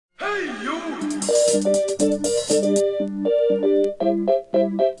Well,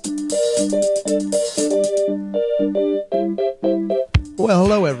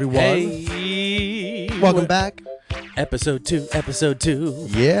 hello everyone. Hey, Welcome back. Episode 2.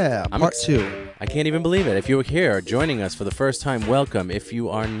 Yeah, part 2. I can't even believe it. If you're here joining us for the first time, welcome. If you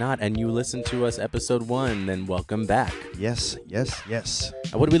are not and you listen to us episode 1, then welcome back. Yes.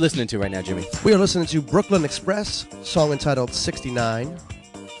 What are we listening to right now, Jimmy? We are listening to Brooklyn Express, song entitled 69,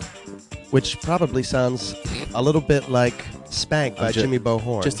 which probably sounds a little bit like Spank by Jimmy Bo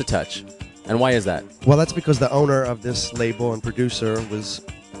Horn. Just a touch. And why is that? Well, that's because the owner of this label and producer was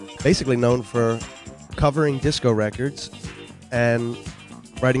basically known for covering disco records and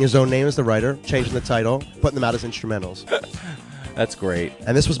writing his own name as the writer, changing the title, putting them out as instrumentals. That's great.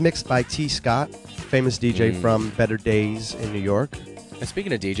 And this was mixed by T. Scott, famous DJ from Better Days in New York. And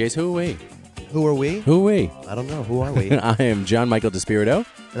speaking of DJs, who are we? Who are we? Who are we? I don't know. Who are we? I am John Michael DeSpirito.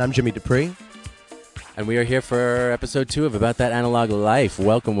 And I'm Jimmy Dupree. And we are here for episode 2 of About That Analog Life.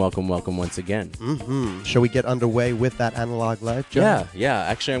 Welcome once again. Mm-hmm. Shall we get underway with that analog life, John? Yeah.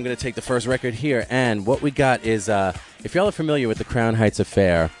 Actually, I'm going to take the first record here. And what we got is, if y'all are familiar with the Crown Heights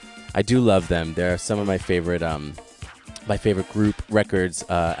Affair, I do love them. They're some of my favorite group records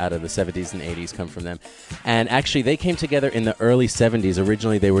out of the 70s and 80s come from them. And actually, they came together in the early 70s.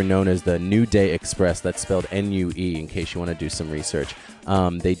 Originally, they were known as the New Day Express. That's spelled N-U-E, in case you want to do some research.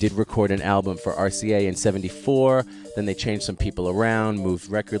 They did record an album for RCA in 74. Then they changed some people around, moved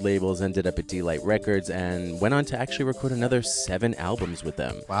record labels, ended up at D-Light Records, and went on to actually record another 7 albums with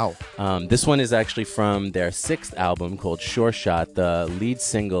them. Wow. This one is actually from their 6th album called Sure Shot. The lead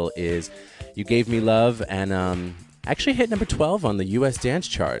single is You Gave Me Love, and actually hit number 12 on the U.S. dance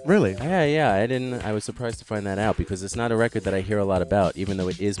chart. Really? Yeah. I was surprised to find that out because it's not a record that I hear a lot about, even though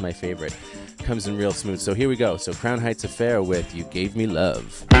it is my favorite. Comes in real smooth. So here we go. So Crown Heights Affair with You Gave Me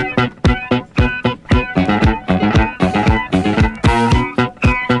Love.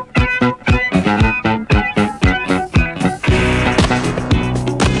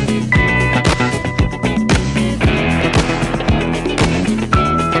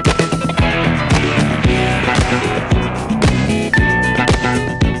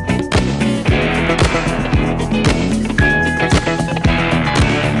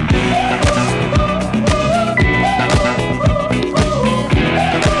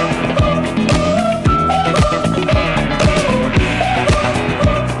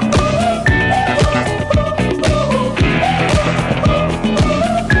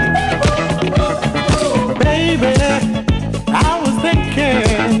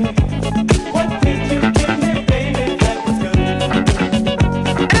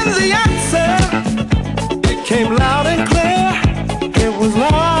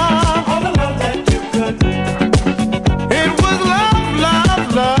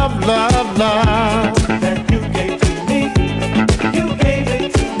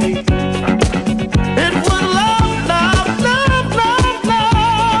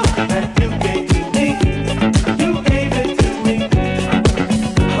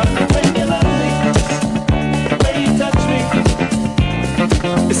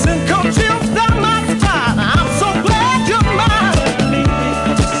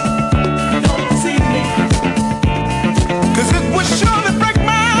 Surely break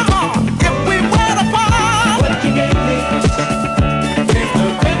my heart if we were apart.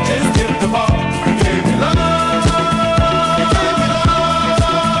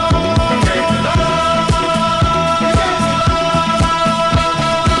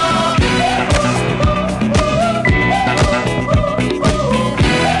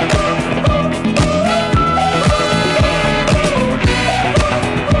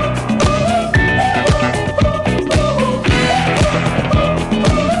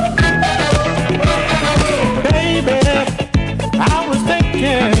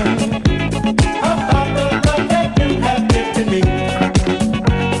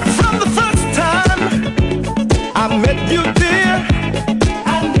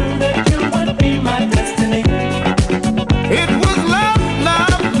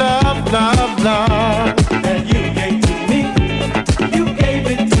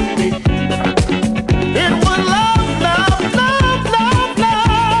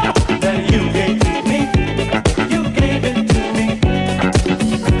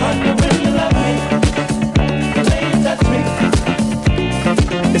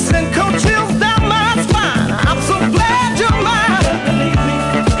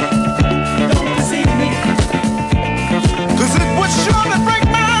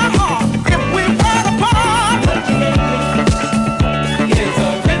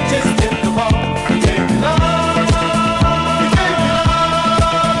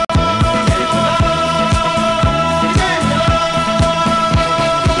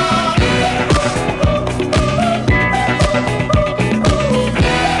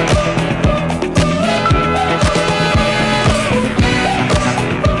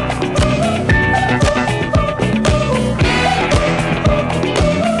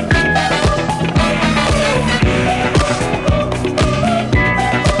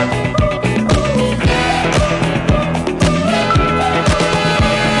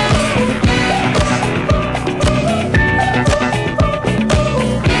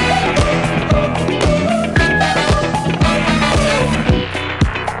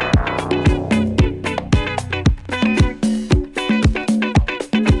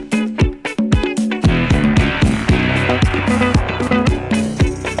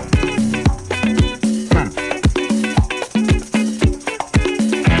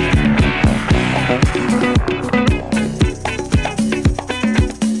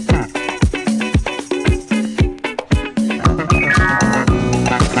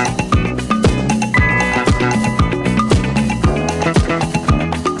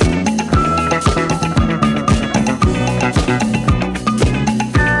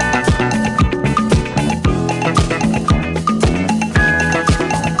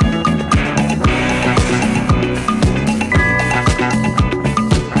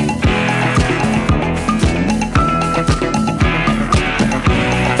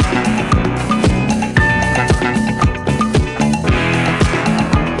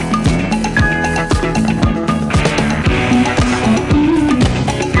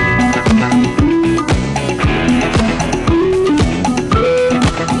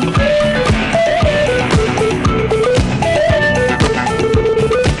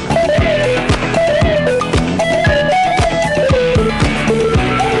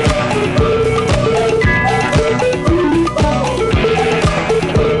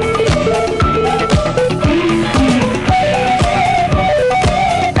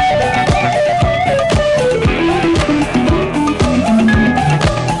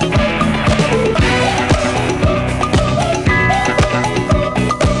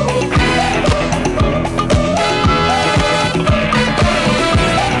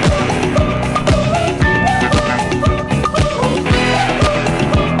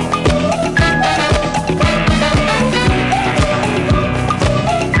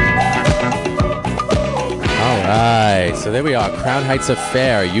 So there we are, Crown Heights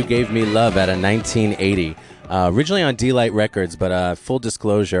Affair, You Gave Me Love out of 1980. Originally on D-Light Records, but full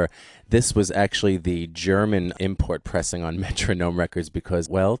disclosure, this was actually the German import pressing on Metronome Records because,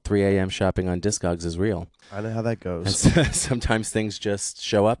 well, 3 a.m. shopping on Discogs is real. I know how that goes. Sometimes things just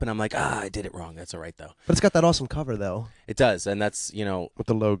show up and I'm like, I did it wrong. That's all right, though. But it's got that awesome cover, though. It does, and that's, with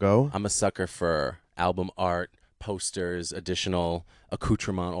the logo. I'm a sucker for album art, posters, additional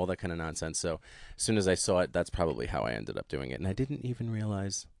accoutrement, all that kind of nonsense. So as soon as I saw it, that's probably how I ended up doing it. And I didn't even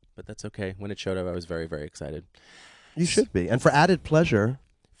realize, but that's okay. When it showed up, I was very, very excited. You should be. And for added pleasure,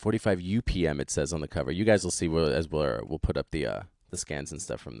 45 UPM, it says on the cover. You guys will see as we'll put up the scans and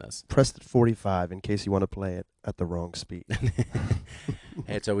stuff from this. Pressed at 45 in case you want to play it at the wrong speed.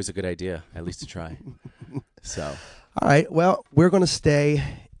 Hey, it's always a good idea, at least to try. So, all right. Well, we're going to stay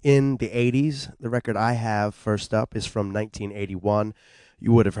in the 80s. The record I have first up is from 1981.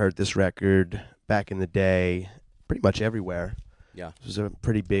 You would have heard this record back in the day pretty much everywhere. Yeah. It was a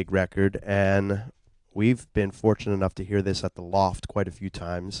pretty big record, and we've been fortunate enough to hear this at the Loft quite a few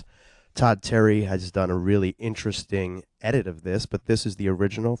times. Todd Terry has done a really interesting edit of this, but this is the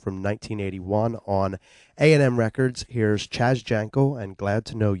original from 1981 on A&M Records. Here's Chaz Jankel and Glad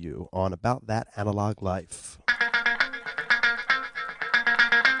to Know You on About That Analog Life.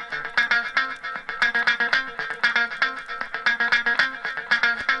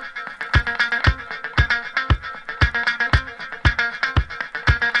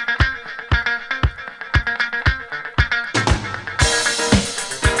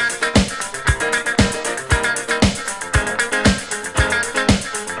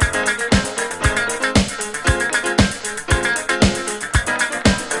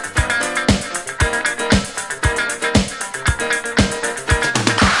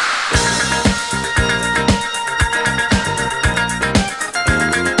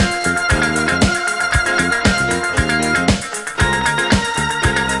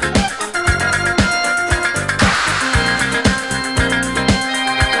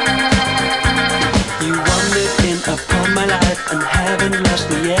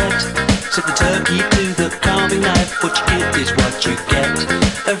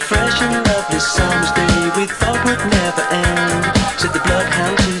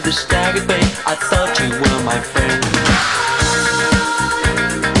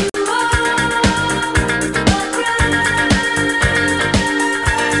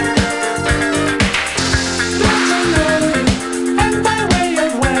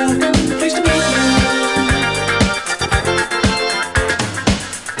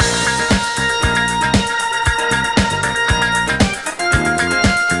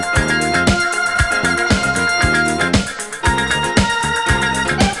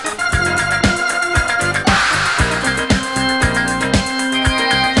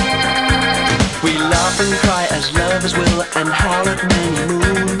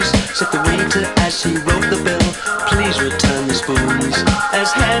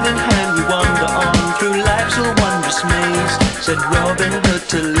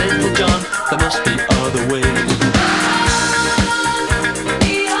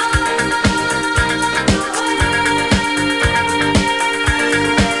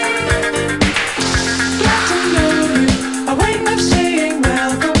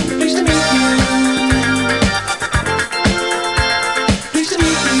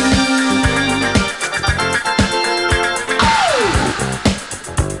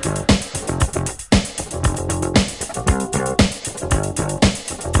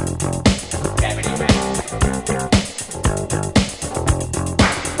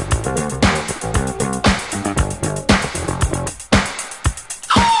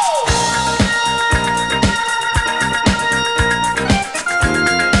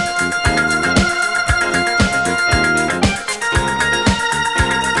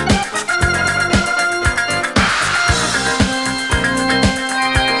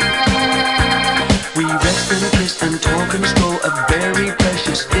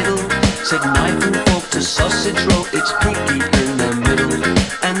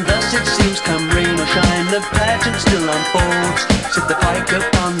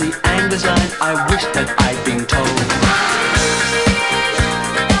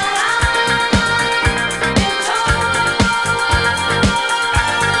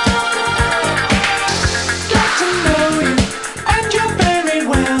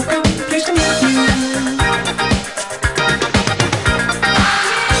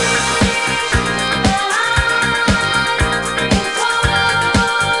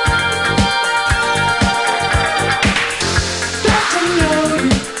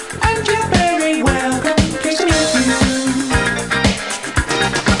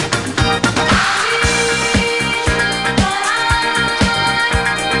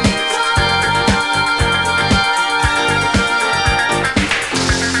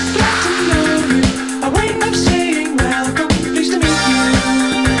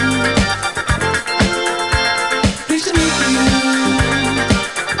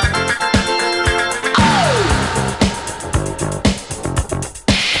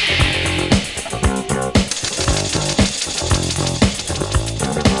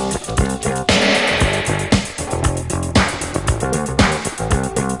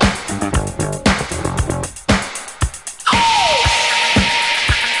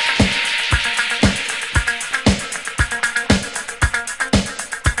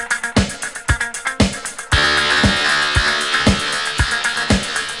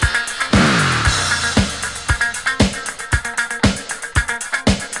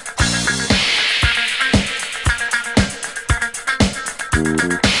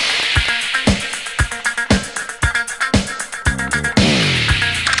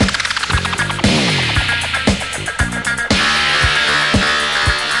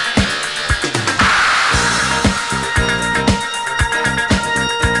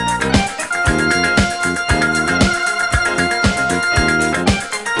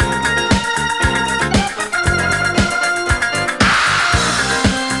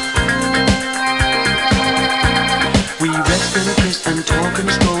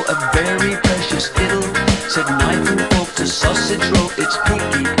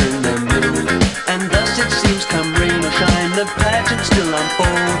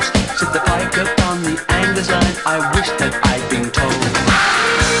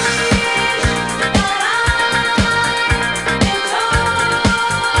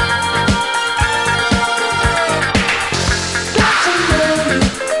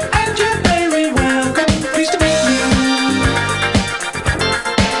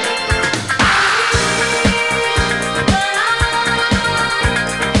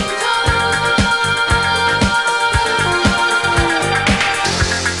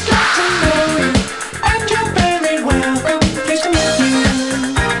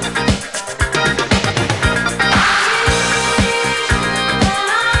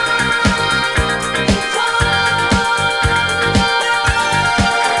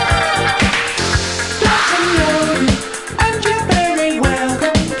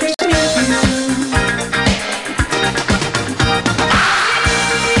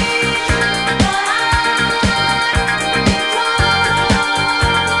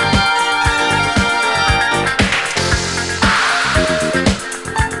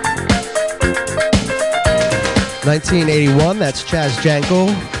 1981, that's Chaz Jankel.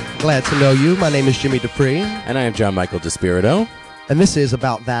 Glad to know you. My name is Jimmy Dupree. And I am John Michael Despirito. And this is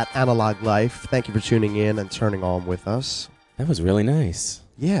About That Analog Life. Thank you for tuning in and turning on with us. That was really nice.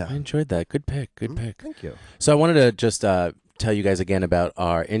 Yeah. I enjoyed that. Good pick. Good pick. Thank you. So I wanted to just tell you guys again about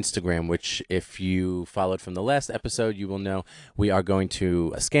our Instagram, which if you followed from the last episode, you will know we are going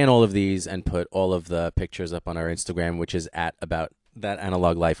to scan all of these and put all of the pictures up on our Instagram, which is at About That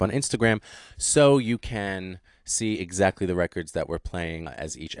Analog Life on Instagram, so you can see exactly the records that we're playing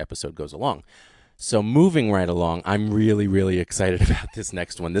as each episode goes along. So moving right along, I'm really, really excited about this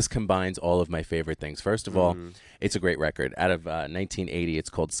next one. This combines all of my favorite things. First of all, it's a great record. Out of 1980,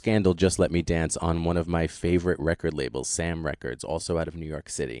 it's called Scandal, Just Let Me Dance, on one of my favorite record labels, Sam Records, also out of New York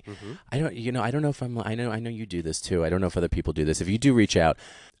City. I don't know if I know you do this too. I don't know if other people do this. If you do reach out,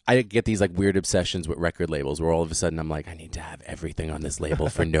 I get these like weird obsessions with record labels where all of a sudden I'm like, I need to have everything on this label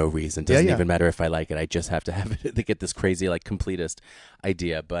for no reason. Doesn't even matter if I like it. I just have to have it to get this crazy like completist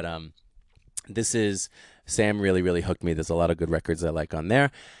idea. But this is Sam really, really hooked me. There's a lot of good records I like on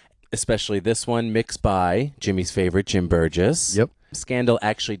there, especially this one mixed by Jimmy's favorite, Jim Burgess. Yep. Scandal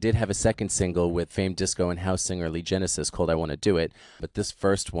actually did have a second single with famed disco and house singer Lee Genesis called I Want to Do It. But this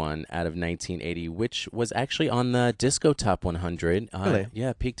first one out of 1980, which was actually on the Disco Top 100. Really?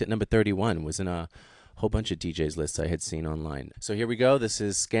 Yeah, peaked at number 31. Was in a whole bunch of DJs lists I had seen online. So here we go. This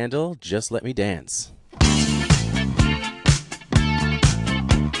is Scandal, Just Let Me Dance.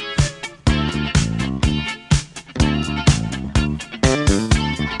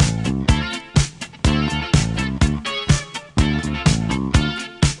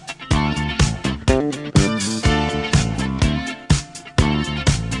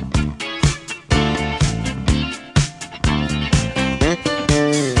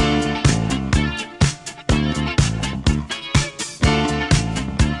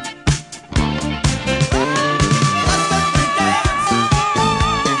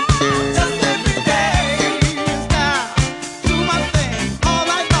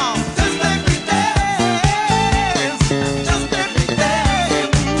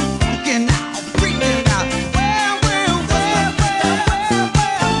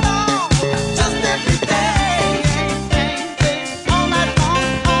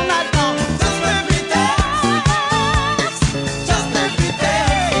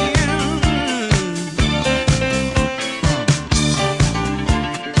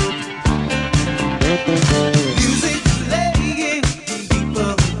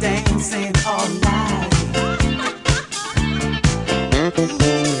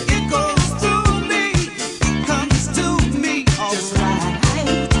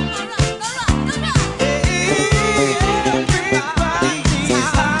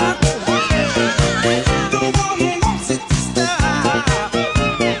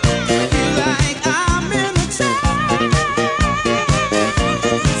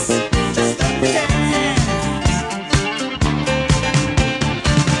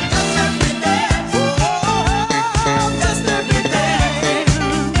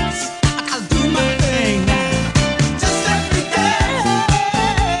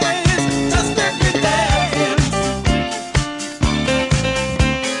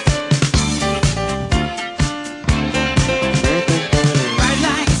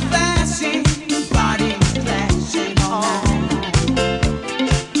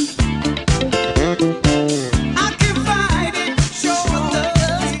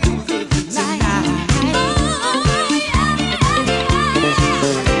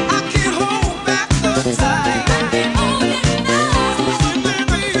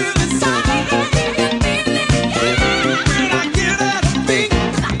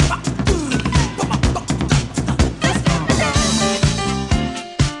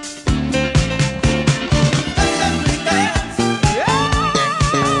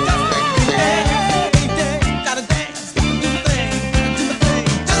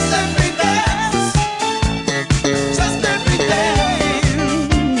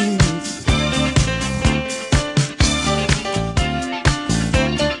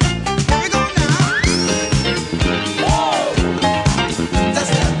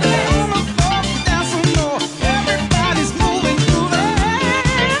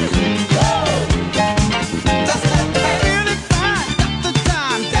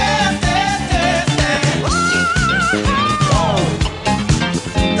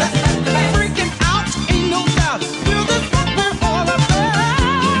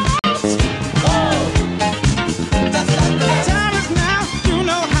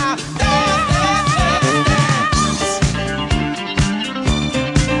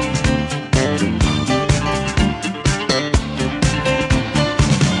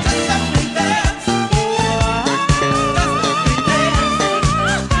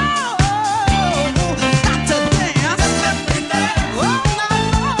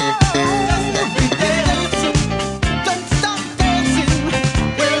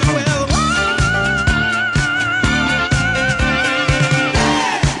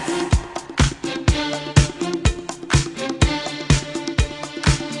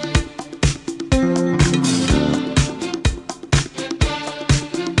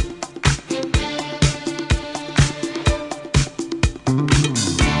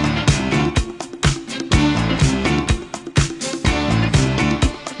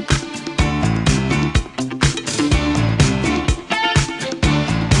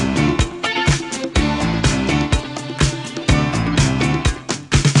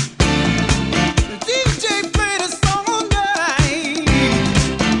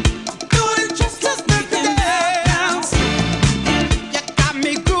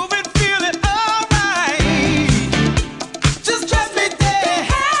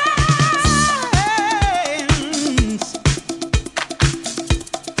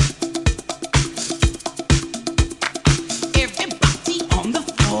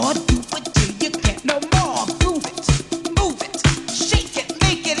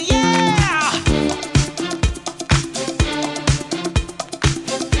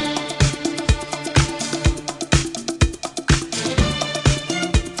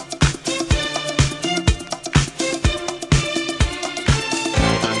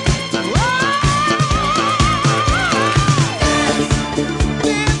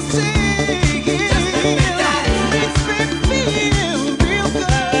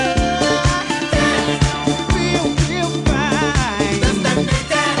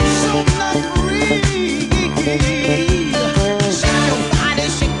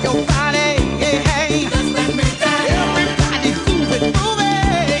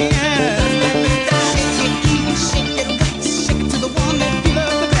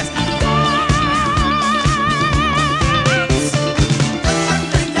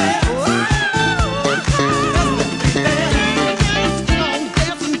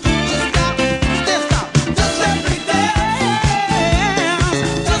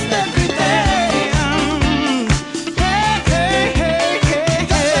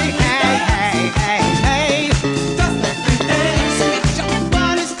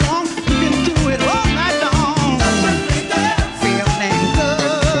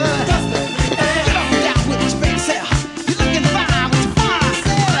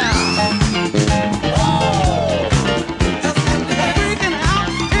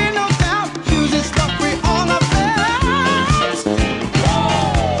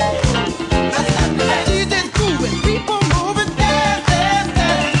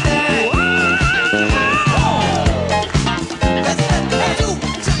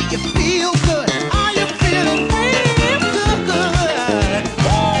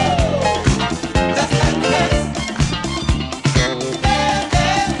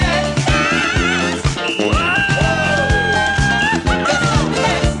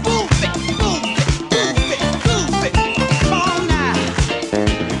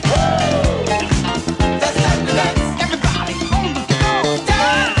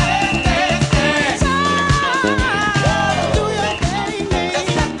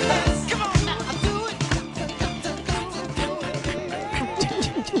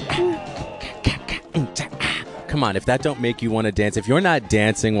 come on, if that don't make you want to dance, if you're not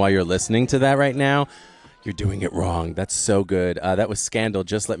dancing while you're listening to that right now, you're doing it wrong. That's so good. That was Scandal,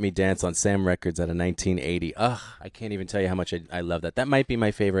 Just Let Me Dance on Sam Records out of 1980. Ugh, I can't even tell you how much I love that. That might be my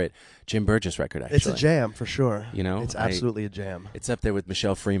favorite Jim Burgess record, actually. It's a jam, for sure. You know? It's absolutely a jam. It's up there with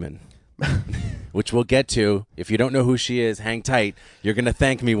Michelle Freeman, which we'll get to. If you don't know who she is, hang tight. You're going to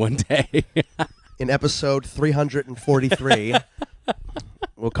thank me one day. In episode 343,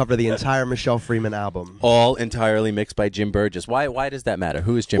 we'll cover the entire Michelle Freeman album. All entirely mixed by Jim Burgess. Why does that matter?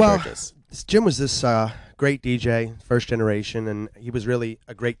 Who is Jim Burgess? Jim was this great DJ, first generation, and he was really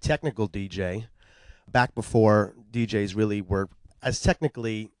a great technical DJ back before DJs really were as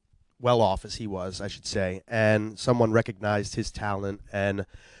technically well off as he was, I should say. And someone recognized his talent and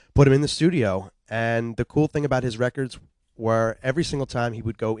put him in the studio. And the cool thing about his records were every single time he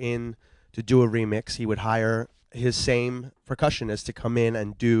would go in to do a remix, he would hire his same percussionist to come in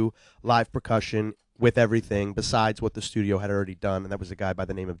and do live percussion with everything besides what the studio had already done, and that was a guy by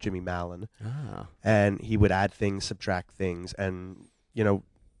the name of Jimmy Mallon. Ah. And he would add things, subtract things, and, you know,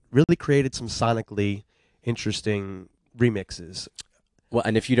 really created some sonically interesting remixes. Well,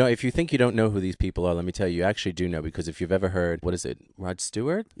 and if you think you don't know who these people are, let me tell you, you actually do know, because if you've ever heard, what is it, Rod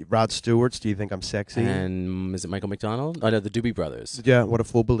Stewart? Rod Stewart's Do You Think I'm Sexy? And is it Michael McDonald? Oh, no, the Doobie Brothers. Yeah, What a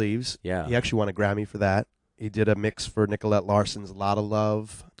Fool Believes. Yeah. He actually won a Grammy for that. He did a mix for Nicolette Larson's Lotta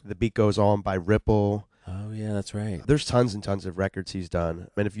Love. The Beat Goes On by Ripple. Oh, yeah, that's right. There's tons and tons of records he's done.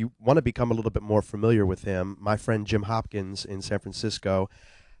 And if you want to become a little bit more familiar with him, my friend Jim Hopkins in San Francisco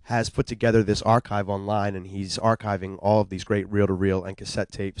has put together this archive online, and he's archiving all of these great reel-to-reel and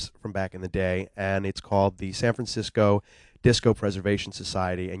cassette tapes from back in the day, and it's called the San Francisco Disco Preservation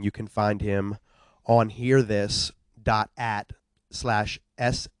Society, and you can find him on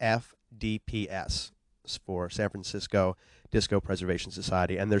hearthis.at/SFDPS for San Francisco Disco Preservation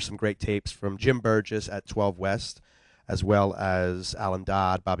Society. And there's some great tapes from Jim Burgess at 12 West, as well as Alan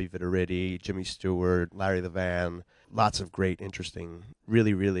Dodd, Bobby Vitariti, Jimmy Stewart, Larry Levan. Lots of great, interesting,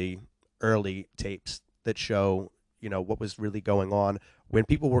 really, really early tapes that show, you know, what was really going on when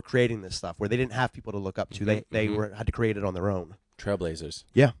people were creating this stuff, where they didn't have people to look up to. They had to create it on their own. Trailblazers.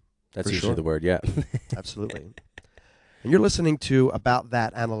 Yeah. That's usually the word, yeah. Absolutely. And you're listening to About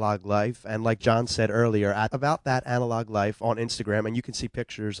That Analog Life, and like John said earlier, at About That Analog Life on Instagram, and you can see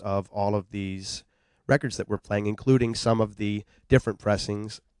pictures of all of these records that we're playing, including some of the different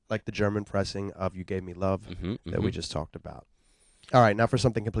pressings, like the German pressing of You Gave Me Love that we just talked about. All right, now for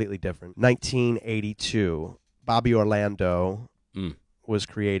something completely different. 1982, Bobby Orlando was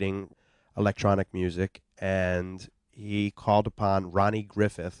creating electronic music, and he called upon Ronnie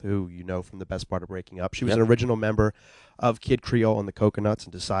Griffith, who you know from The Best Part of Breaking Up. She was an original member of Kid Creole and the Coconuts,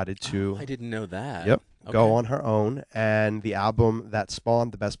 and decided to... I didn't know that. Yep. Okay. Go on her own. And the album that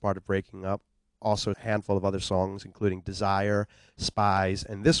spawned The Best Part of Breaking Up, also a handful of other songs, including Desire, Spies,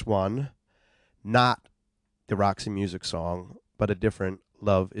 and this one, not the Roxy Music song, but a different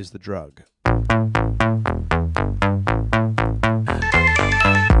Love is the Drug.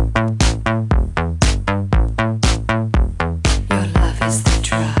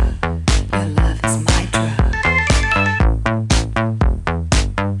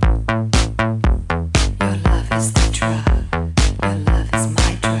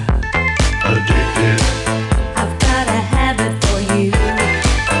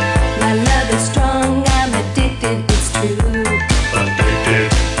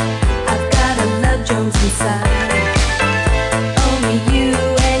 Inside.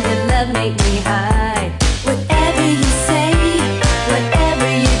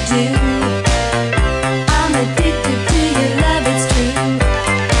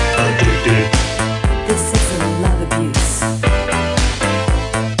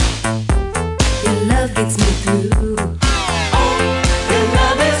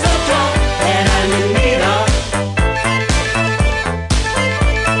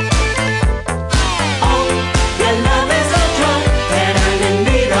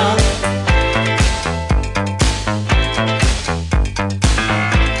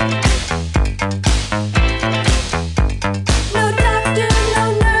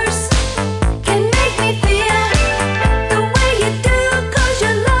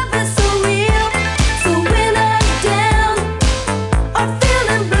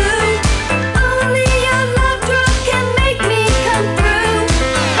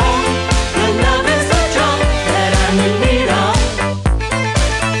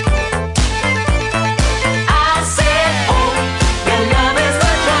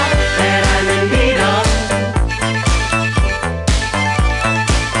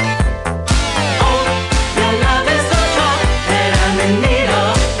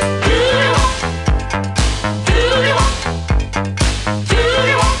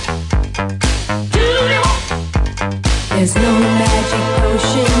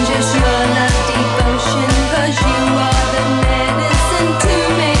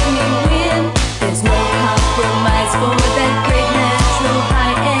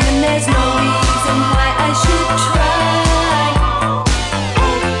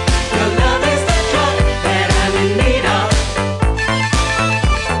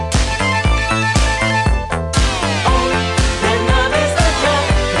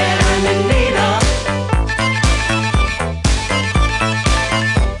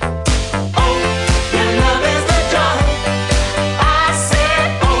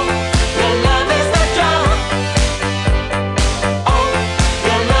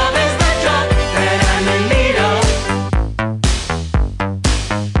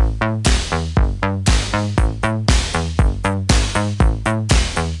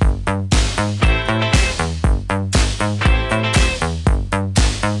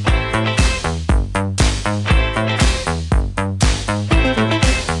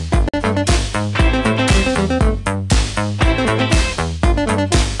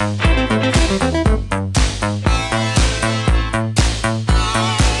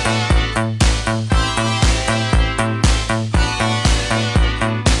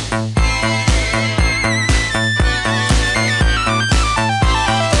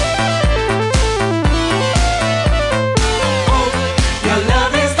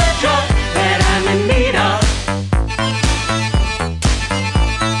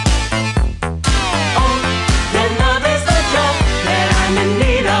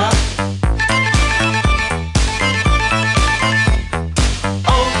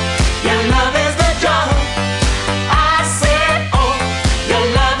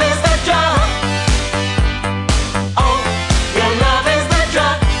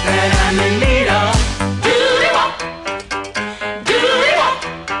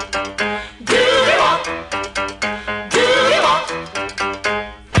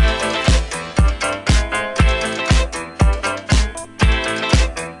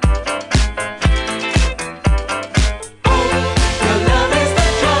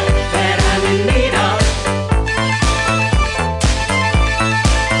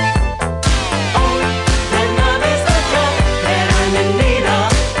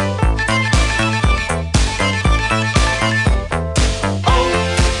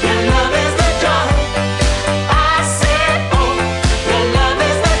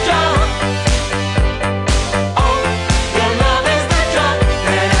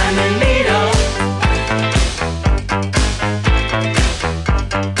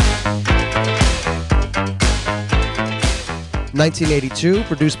 1982,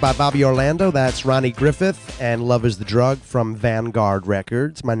 produced by Bobby Orlando. That's Ronnie Griffith, and Love is the Drug from Vanguard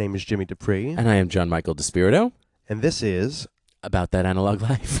Records. My name is Jimmy Dupree. And I am John Michael DeSpirito. And this is... About That Analog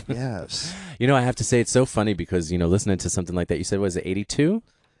Life. Yes. You know, I have to say it's so funny because, you know, listening to something like that, you said, was it 82?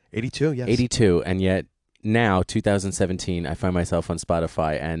 82, yes. 82, and yet now, 2017, I find myself on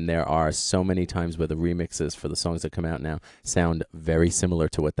Spotify, and there are so many times where the remixes for the songs that come out now sound very similar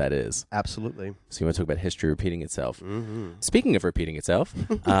to what that is. Absolutely. So you want to talk about history repeating itself. Mm-hmm. Speaking of repeating itself,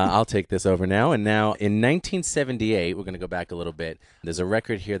 I'll take this over now. And now, in 1978, we're going to go back a little bit. There's a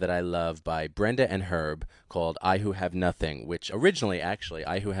record here that I love by Brenda and Herb called I Who Have Nothing, which originally, actually,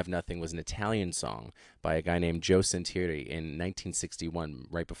 I Who Have Nothing was an Italian song by a guy named Joe Sentieri in 1961,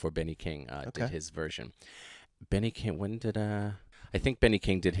 right before Benny King did his version. Benny King, when did I think Benny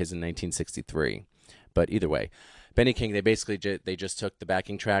King did his in 1963, but either way, Benny King, they basically they just took the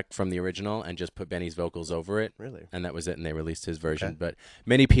backing track from the original and just put Benny's vocals over it. Really? And that was it, and they released his version. Okay. But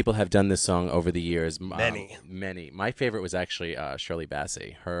many people have done this song over the years. Many. My favorite was actually Shirley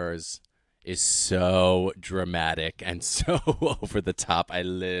Bassey. Hers is so dramatic and so over the top.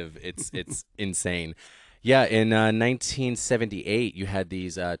 It's insane. Yeah, in 1978, you had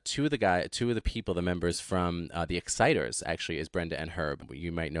these two of the people, the members from the Exciters, actually, is Brenda and Herb.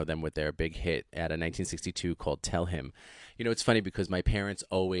 You might know them with their big hit at a 1962 called "Tell Him." You know, it's funny because my parents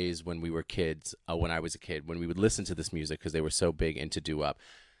always, when we were kids, when I was a kid, when we would listen to this music because they were so big into doo-wop,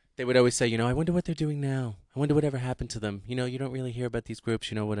 they would always say, you know, I wonder what they're doing now. I wonder whatever happened to them. You know, you don't really hear about these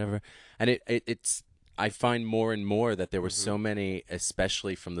groups, you know, whatever. And it's I find more and more that there were so many,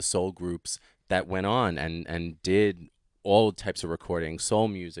 especially from the soul groups, that went on and did all types of recordings, soul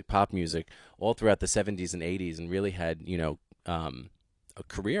music, pop music, all throughout the 70s and 80s, and really had, you know, a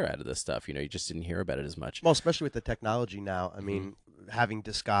career out of this stuff. You know, you just didn't hear about it as much. Well, especially with the technology now. I mean, having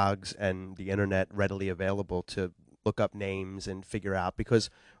Discogs and the internet readily available to look up names and figure out, because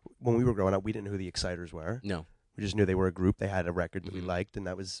when we were growing up, we didn't know who the Exciters were. No. We just knew they were a group. They had a record that we liked, and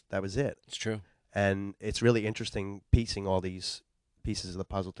that was it. It's true. And it's really interesting piecing all these pieces of the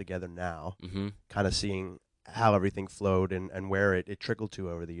puzzle together now, kind of seeing how everything flowed and where it trickled to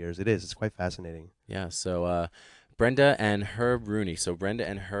over the years. It's quite fascinating. Yeah, so Brenda and Herb Rooney. So Brenda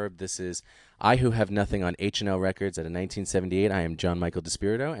and Herb, this is I Who Have Nothing on H&L Records at a 1978. I am John Michael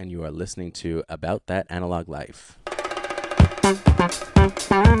DeSpirito, and you are listening to About That Analog Life.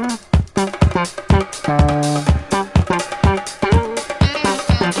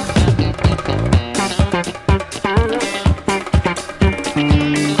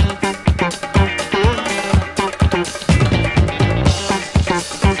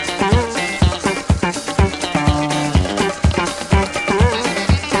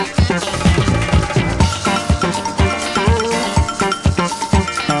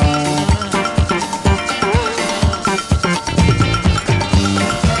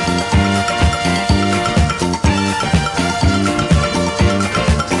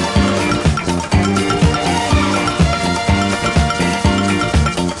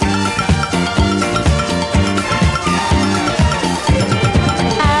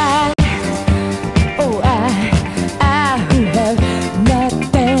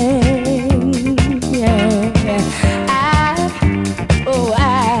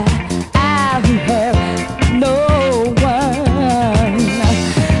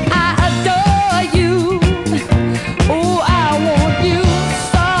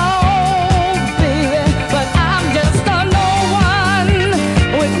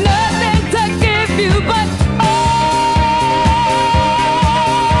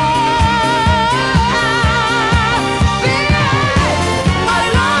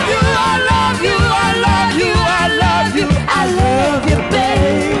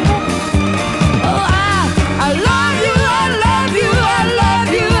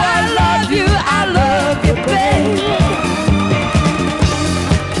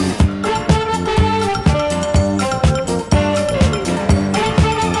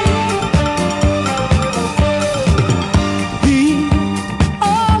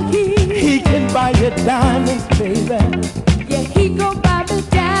 Diamonds, baby. Yeah, he go by the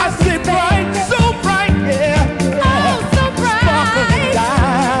diamonds. I said bright, so bright, yeah. Oh, so bright. Sparkling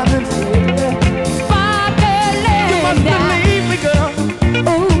diamonds, yeah. Sparkling. You must believe me, girl.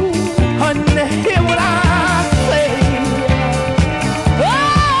 Ooh, honey, hear what I say.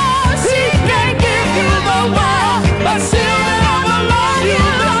 Oh, she can give you the world, but she'll never love you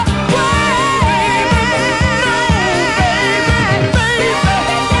the way. No, baby, baby.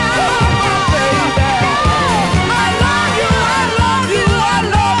 I love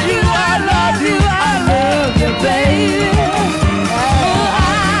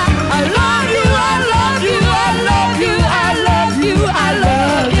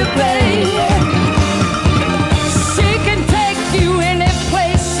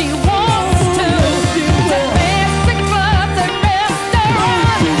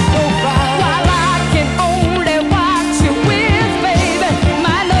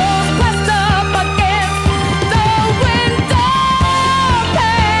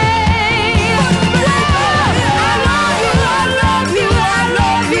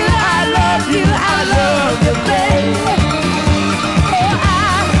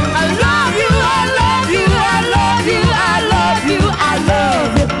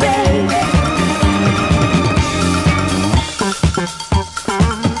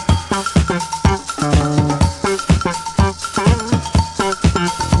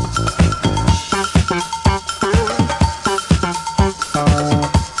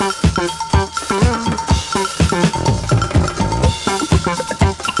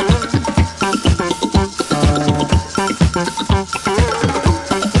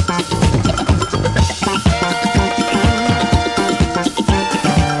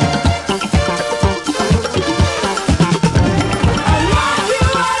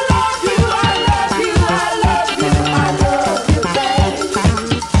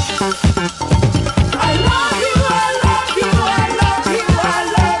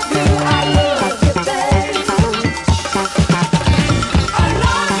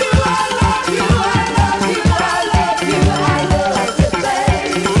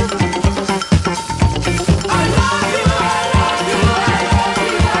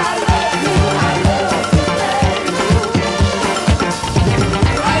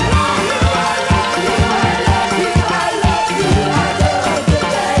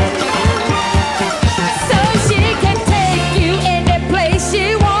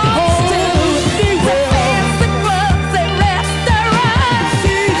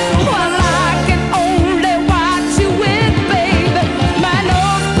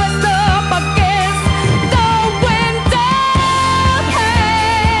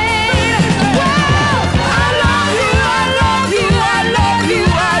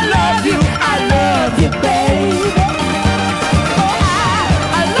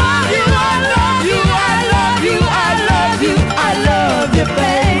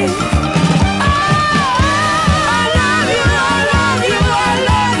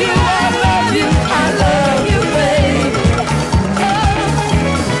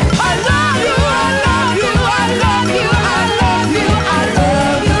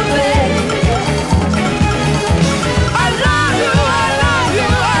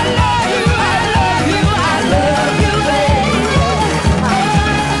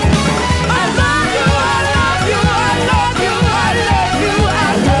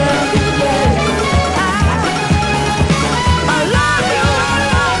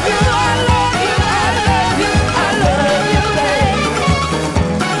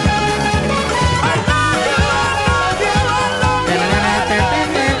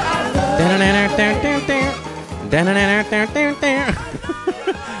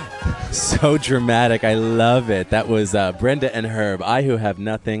So dramatic. I love it. That was Brenda and Herb, I Who Have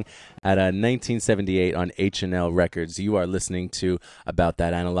Nothing, at 1978 on H&L Records. You are listening to About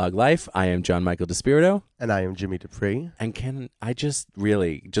That Analog Life. I am John Michael DeSpirito. And I am Jimmy Dupree. And can I just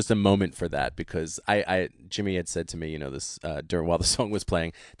really, just a moment for that, because Jimmy had said to me, this while the song was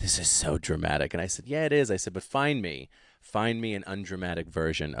playing, this is so dramatic. And I said, yeah, it is. I said, but find me an undramatic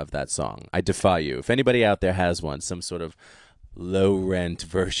version of that song. I defy you. If anybody out there has one, some sort of low-rent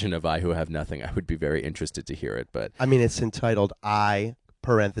version of I Who Have Nothing, I would be very interested to hear it. But I mean, it's entitled I,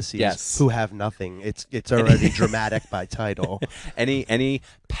 parentheses, Yes. Who Have Nothing. It's already dramatic by title. any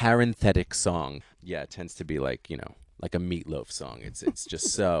parenthetic song, yeah, it tends to be like a Meatloaf song. It's just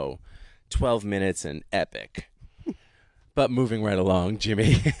so 12 minutes and epic. But moving right along,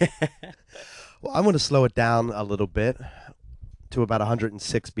 Jimmy. Well, I'm going to slow it down a little bit to about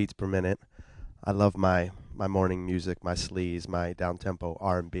 106 beats per minute. I love my morning music, my sleaze, my down-tempo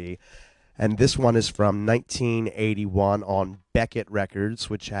R&B. And this one is from 1981 on Beckett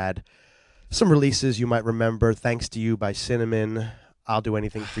Records, which had some releases you might remember. Thanks to You by Cinnamon, I'll Do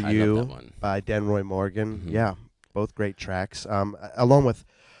Anything for I You love that one. by Denroy Morgan. Mhm. Yeah, both great tracks, along with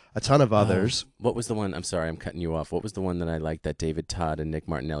a ton of others. What was the one? I'm sorry, I'm cutting you off. What was the one that I liked that David Todd and Nick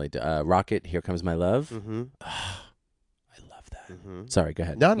Martinelli did? Rocket, Here Comes My Love. Mm-hmm. I love that. Mm-hmm. Sorry, go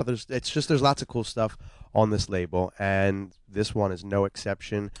ahead. No, there's lots of cool stuff on this label, and this one is no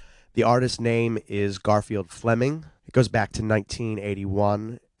exception. The artist's name is Garfield Fleming. It goes back to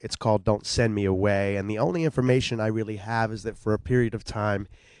 1981. It's called Don't Send Me Away, and the only information I really have is that for a period of time,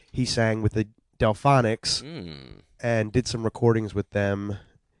 he sang with the Delphonics and did some recordings with them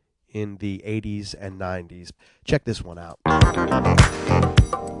in the 80s and 90s. Check this one out.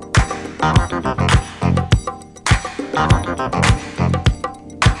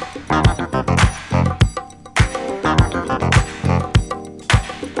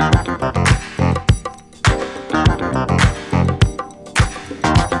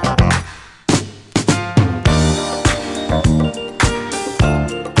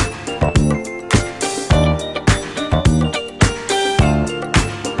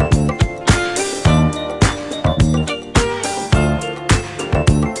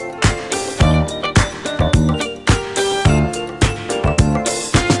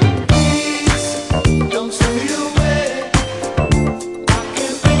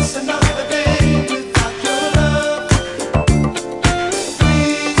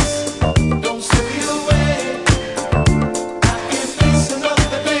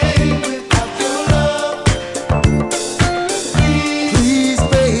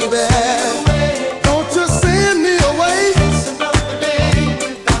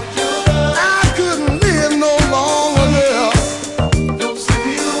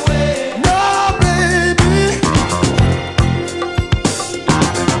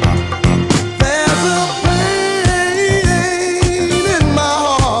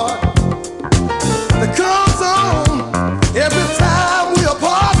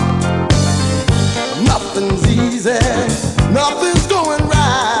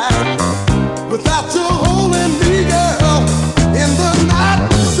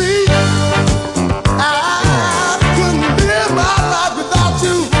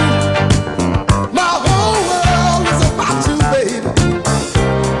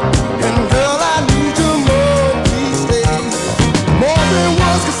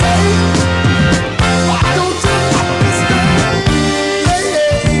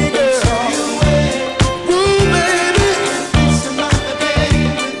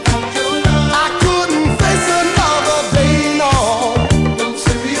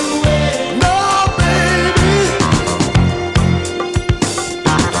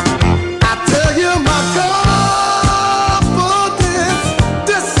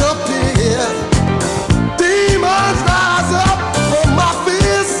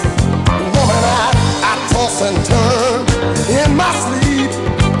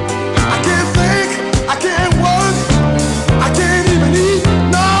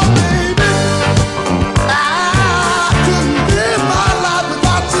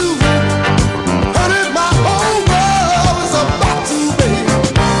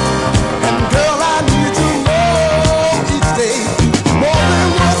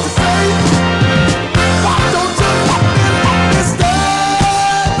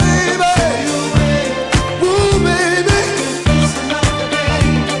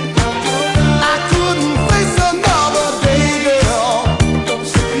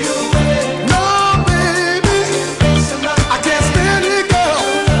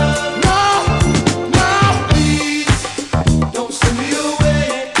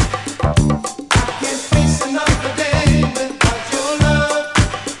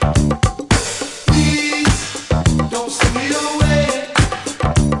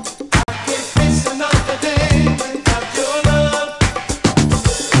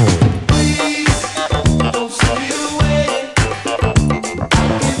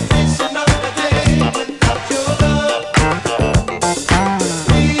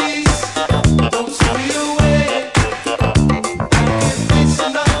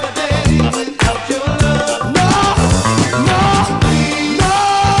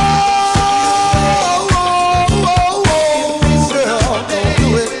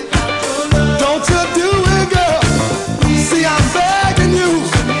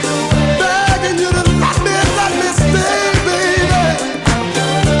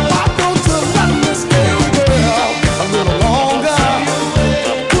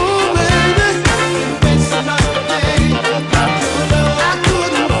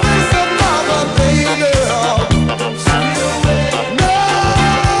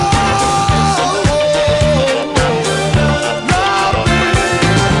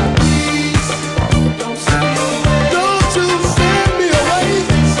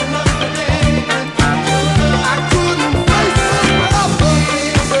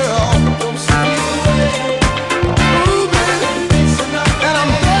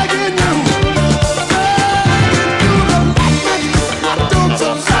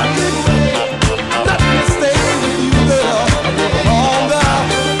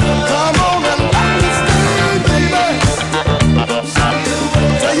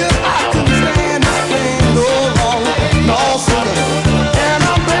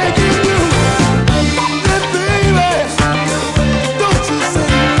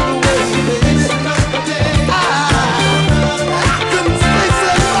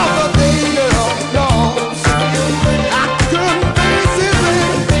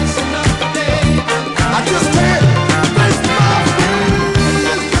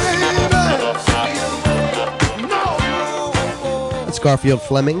 Garfield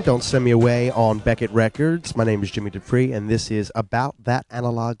Fleming, Don't Send Me Away on Beckett Records. My name is Jimmy Dupree, and this is About That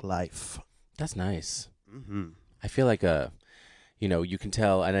Analog Life. That's nice. Mm-hmm. I feel like you can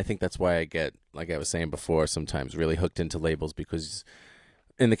tell, and I think that's why I get, like I was saying before, sometimes really hooked into labels, because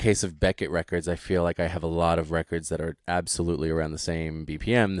in the case of Beckett Records, I feel like I have a lot of records that are absolutely around the same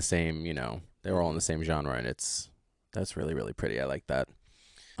BPM, the same, they're all in the same genre, and that's really, really pretty. I like that.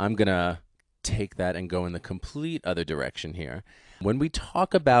 I'm going to take that and go in the complete other direction here. When we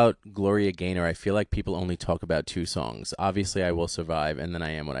talk about Gloria Gaynor, I feel like people only talk about two songs. Obviously, I Will Survive, and then I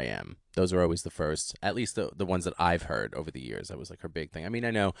Am What I Am. Those are always the first, at least the ones that I've heard over the years. That was like her big thing. I mean,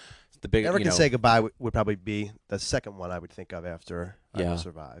 I know the big. Never Can Say Goodbye would probably be the second one I would think of after I Will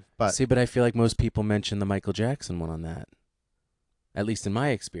Survive. But see, but I feel like most people mention the Michael Jackson one on that. At least in my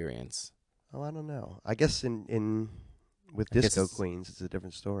experience. Oh, I don't know. I guess with Disco Queens, it's a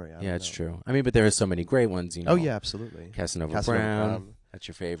different story. Yeah, it's true. I mean, but there are so many great ones, Oh, yeah, absolutely. Casanova Brown. That's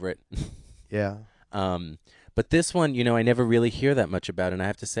your favorite. Yeah. But this one, I never really hear that much about. And I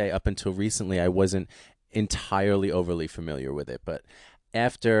have to say, up until recently, I wasn't entirely overly familiar with it. But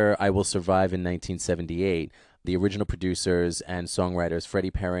after I Will Survive in 1978, the original producers and songwriters,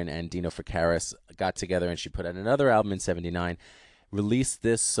 Freddie Perrin and Dino Fakaris, got together, and she put out another album in 79, released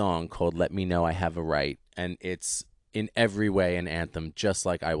this song called Let Me Know I Have a Right. And it's in every way an anthem, just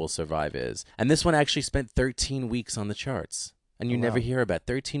like I Will Survive is. And this one actually spent 13 weeks on the charts. And you never hear about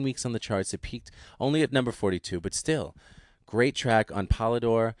 13 weeks on the charts. It peaked only at number 42, but still, great track on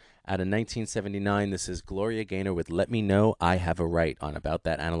Polydor out of 1979. This is Gloria Gaynor with Let Me Know I Have a Right on About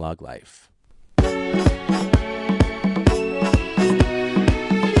That Analog Life.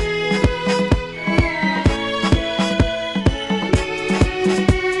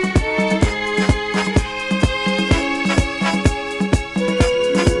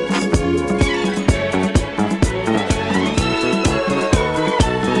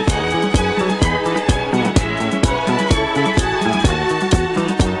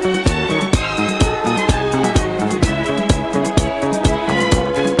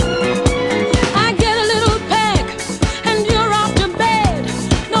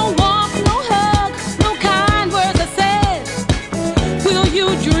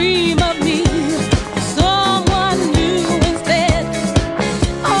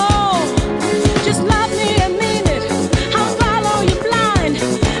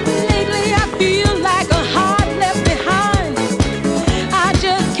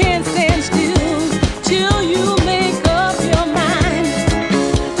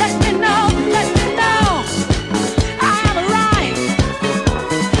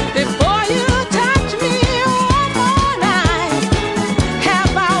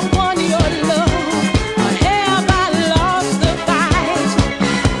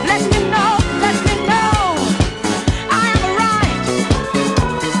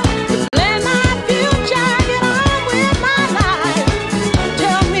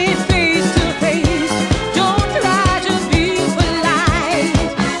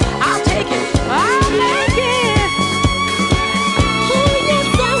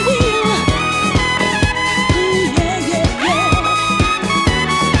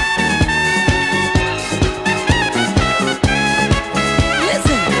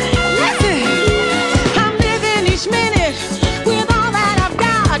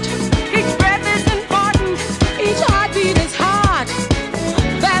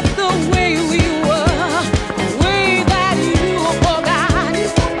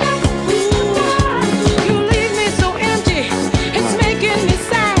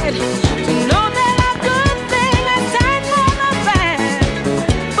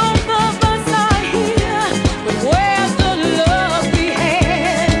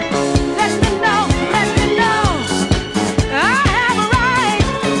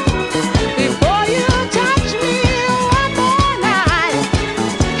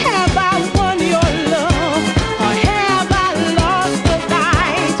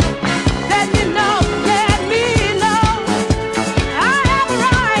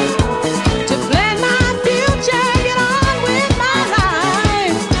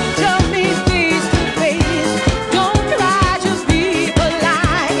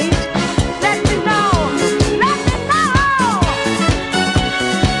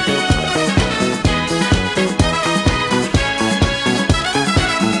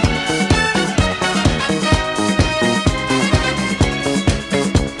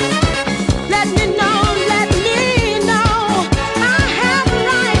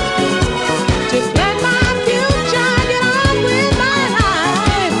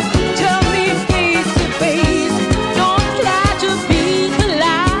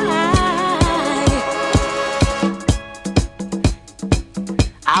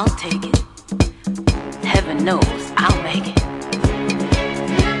 I'll take it. Heaven knows I'll make it.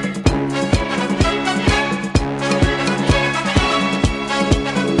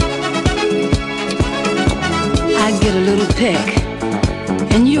 I get a little peck,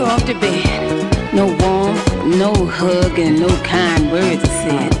 and you're off to bed. No warmth, no hug, and no kind words are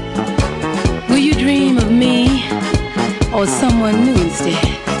said. Will you dream of me or someone new instead?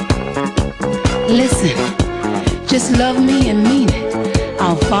 Listen, just love me and mean it.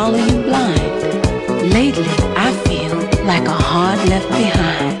 I'll follow you blind. Lately, I feel like a heart left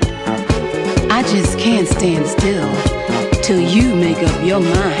behind. I just can't stand still till you make up your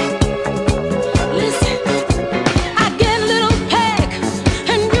mind. Listen, I get a little peck,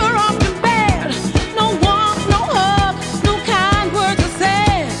 and you're off to bed. No warmth, no hug, no kind words are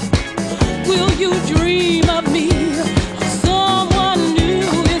said. Will you dream of me or someone new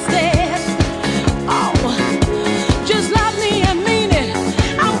instead? Oh, just love me and mean it.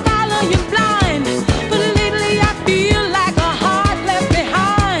 I'll follow you blind. But lately I feel like a heart left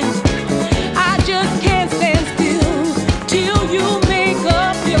behind. I just can't stand still till you make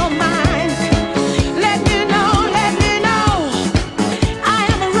up your mind. Let me know I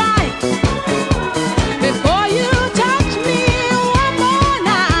am right before you touch me one more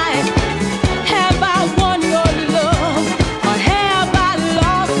night. Have I won your love or have I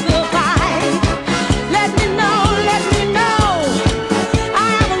lost the fight? Let me know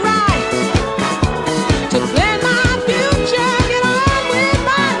I am right to plan my future, get on with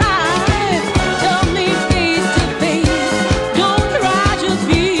my life. Tell me face to face, don't try to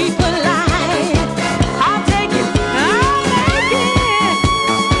be polite. I'll take it, I'll make it.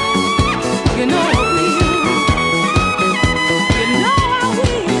 You know I will. You know I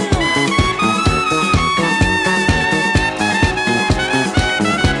will.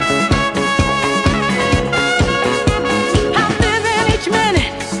 I'm living each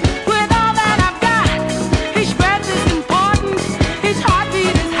minute with all that I've got. Each breath is important, each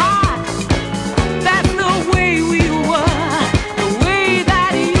heartbeat is hot. That's the way we were, the way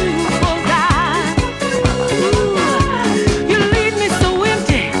that you forgot. Ooh, you leave me so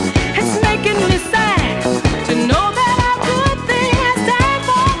empty, it's making me sad to know that our good thing has turned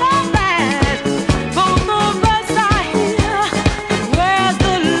for the bad. Both of us are here, but where's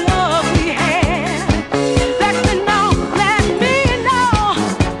the love we had? Let me know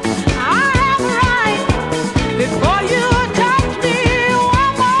I have a right before you touch me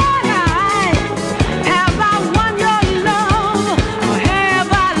one more night. Have I won your love or have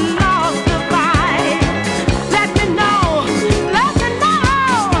I lost the fight? Let me know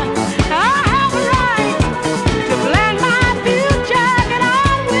I have a right to plan my future, get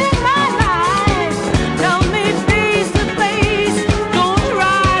on with my life. Tell me face to face, don't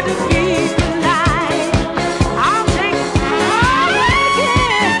try to be polite. I'll take it, I'll make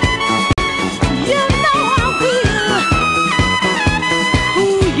it. You know I will.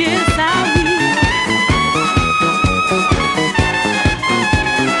 Ooh, yes I will.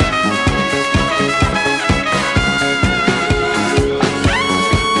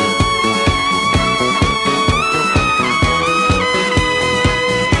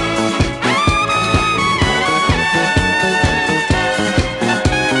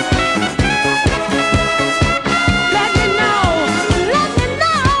 Let me know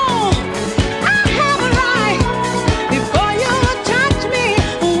I have a right before you touch me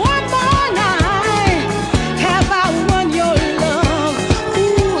one more night. Have I won your love?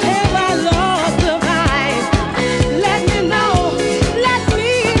 Ooh, have I lost the fight? Let me know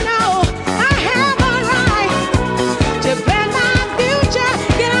I have a right to plan my future,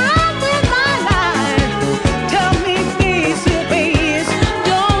 get on with my life. Tell me face to face,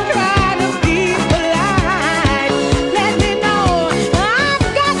 don't try to be polite. Let me know, I've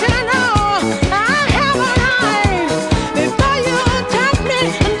got to know I have a right before you touch me,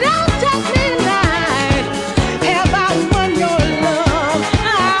 don't touch me tonight. Have I won your love?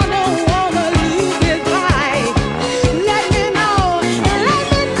 I don't wanna lose this fight. Let me know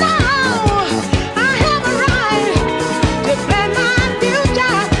I have a right to plan my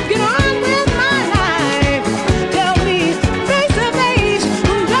future, get on with my life. Tell me face to face,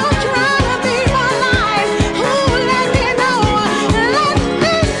 don't try to be polite. Ooh, let me know. Let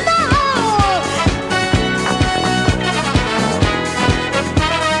me know.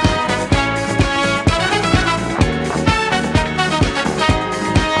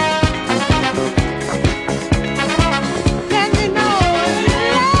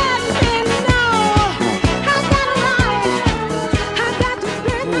 I've got to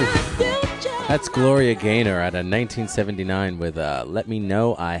plan my future. That's Gloria Gaynor out of 1979 with Let Me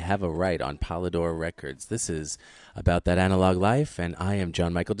Know I Have a Right on Polydor Records. This is about that analog life. And I am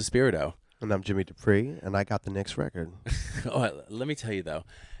John Michael DeSpirito. And I'm Jimmy Dupree, and I got the next record. Oh, let me tell you, though,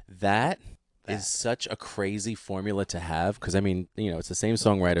 that is such a crazy formula to have, because, I mean, you know, it's the same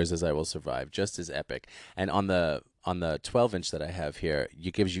songwriters as I Will Survive, just as epic. And on the 12-inch that I have here,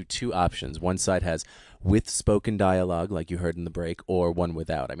 it gives you two options. One side has with spoken dialogue, like you heard in the break, or one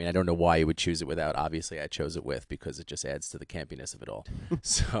without. I mean, I don't know why you would choose it without. Obviously, I chose it with because it just adds to the campiness of it all.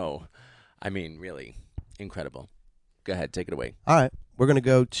 So, I mean, really incredible. Go ahead, take it away. All right. We're going to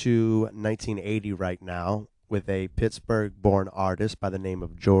go to 1980 right now with a Pittsburgh-born artist by the name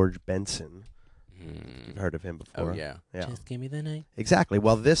of George Benson. You've heard of him before. Oh, yeah. Just give me the name. Exactly.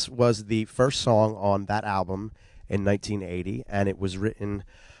 Well, this was the first song on that album in 1980, and it was written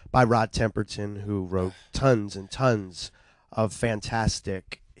by Rod Temperton, who wrote tons and tons of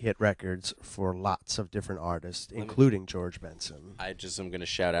fantastic hit records for lots of different artists, including George Benson. I just am going to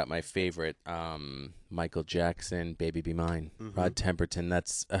shout out my favorite, Michael Jackson, Baby Be Mine. Rod Temperton,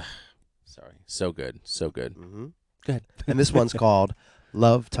 that's, sorry, so good, so good. Go ahead. And this one's called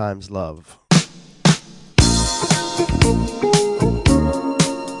Love Times Love.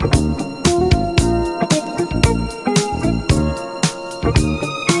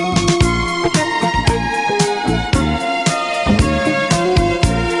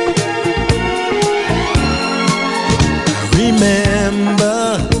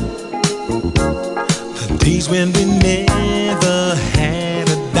 Remember the days when we never had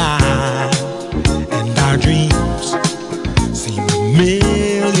a dime, and our dreams seemed a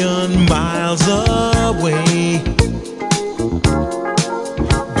million miles away.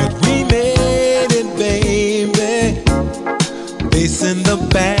 But we made it, baby, facing the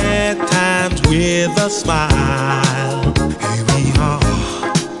bad times with a smile. Here we are,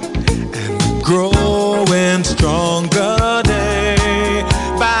 and we're growing stronger day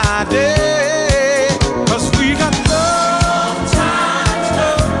by day, 'cause we got love times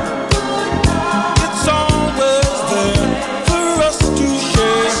love. It's always there for us to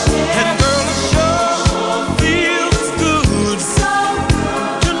share. And girl, it sure feels good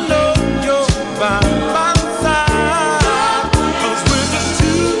to know you're by my side. 'Cause we're just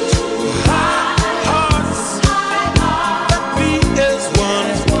two hot hearts that beat as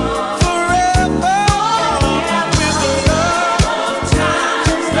one forever. With the love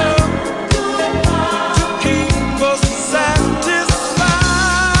times love to keep us satisfied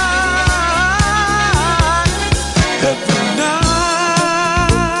every night.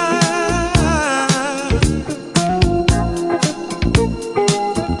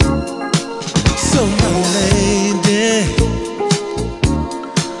 So my lady,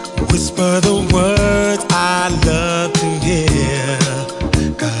 whisper the words I love to hear.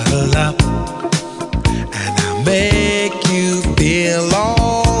 Cuddle up and I'll make you feel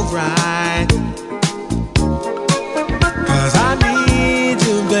alright. 'Cause I need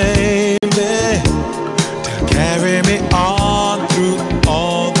you, baby, to carry me on through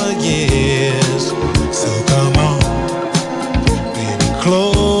all the years. So come on, baby,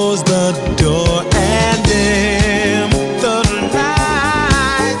 close the door and dim the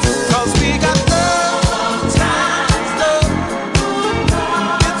lights. 'Cause we got love times love.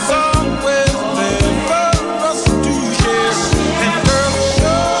 It's always there for us to share. And girl, it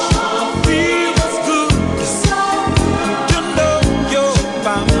sure feels good to know you're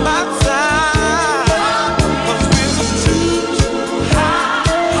by my side. 'Cause we're just two hot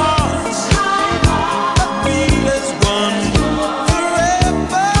hearts that beat as one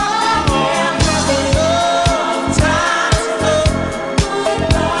forever. With the love times love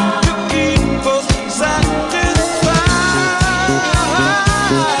to keep us satisfied.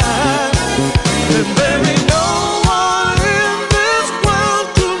 And there ain't no one in this world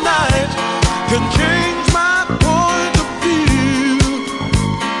tonight can change my point of view.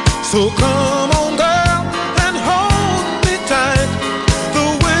 So come on, girl, and hold me tight the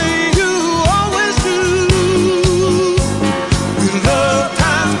way you always do. With love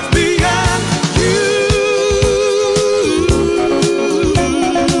times me and you.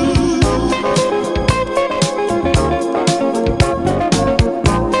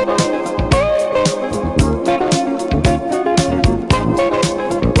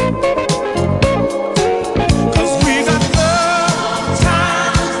 Cause we got love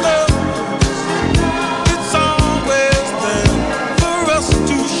times love.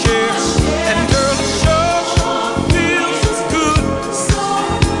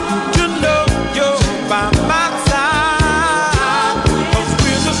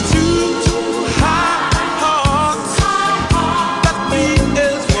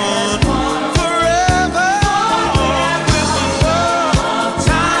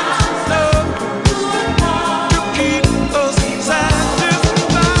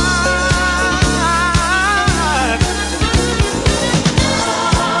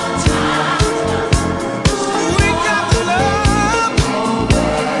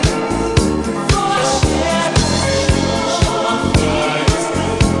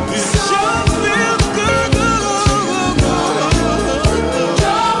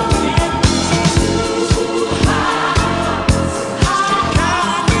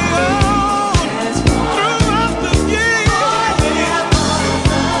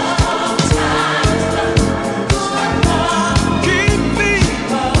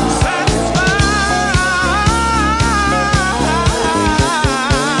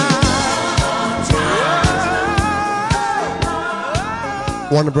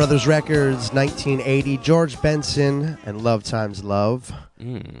 Warner Brothers Records, 1980, George Benson and Love Times Love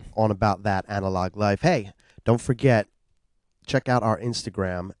on About That Analog Life. Hey, don't forget, check out our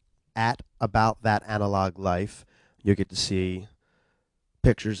Instagram at About That Analog Life. You'll get to see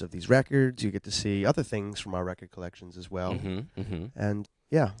pictures of these records. You get to see other things from our record collections as well. And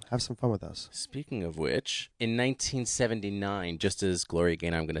yeah, have some fun with us. Speaking of which, in 1979, just as Gloria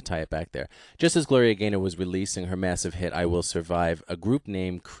Gaynor, I'm going to tie it back there, just as Gloria Gaynor was releasing her massive hit, I Will Survive, a group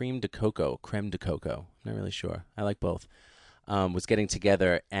named Creme de Coco, not really sure, I like both, was getting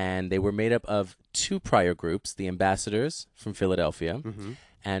together, and they were made up of two prior groups, the Ambassadors from Philadelphia,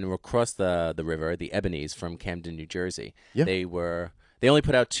 and across the river, the Ebonies from Camden, New Jersey. Yeah. They only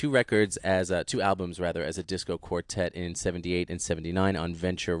put out two albums as a disco quartet in 78 and 79 on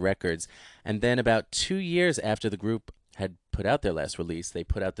Venture Records. And then about 2 years after the group had put out their last release, they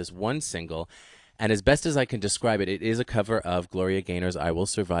put out this one single. And as best as I can describe it, it is a cover of Gloria Gaynor's I Will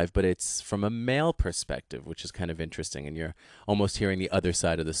Survive, but it's from a male perspective, which is kind of interesting. And you're almost hearing the other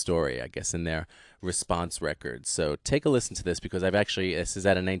side of the story, I guess, in their response records. So take a listen to this, because this is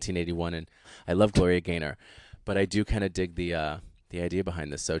out of 1981, and I love Gloria Gaynor, but I do kind of dig the idea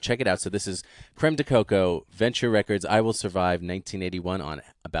behind this. So check it out. So this is Creme de Coco, Venture Records, I Will Survive, 1981 on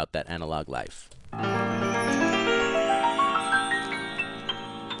About That Analog Life.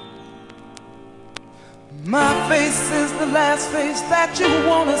 My face is the last face that you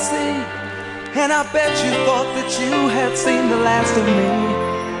wanna see, and I bet you thought that you had seen the last of me.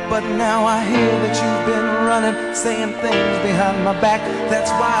 But now I hear that you've been running, saying things behind my back.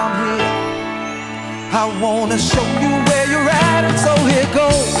 That's why I'm here. I wanna show you where you're at, and so here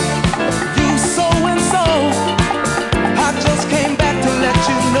goes. You so-and-so, I just came back to let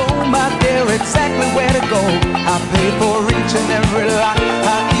you know, my dear, exactly where to go. I paid for each and every lock,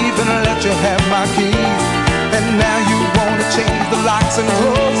 I even let you have my keys. And now you wanna change the locks and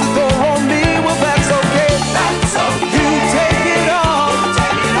close the door on me. Well, that's okay. That's okay. You take it all,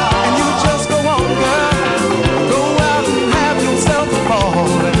 and you just go on, girl. Go out and have yourself a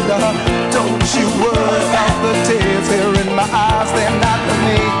ball, and don't you worry about the tears here in my eyes, they're not for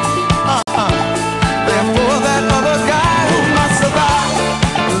me. They're for that other guy who must survive,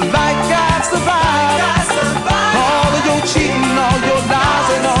 like I survived. All of your cheating, all your lies,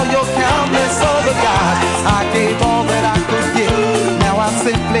 and all your countless other guys. I gave all that I could give. Now I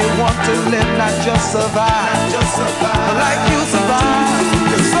simply want to live, not just survive. Like you survived.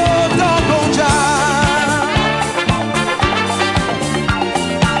 You're so doggone jive.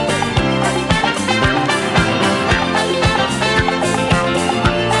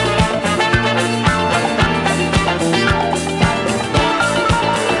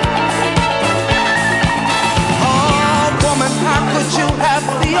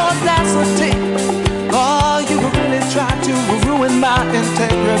 Audacity, oh, you really tried to ruin my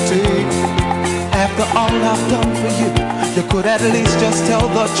integrity. After all I've done for you, you could at least just tell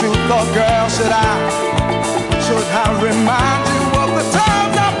the truth. Oh girl, should I remind you of the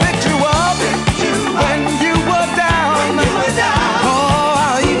times I picked you up when you were down? Oh,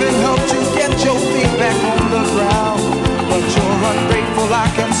 I even helped you get your feet back on the ground. But you're ungrateful, I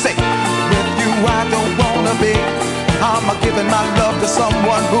can say. With you I don't wanna be. I'm giving my love to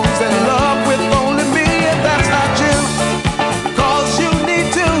someone who's in love with only me, and that's not you. Cause you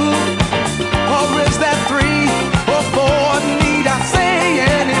need two, or is that three, or four? Need I say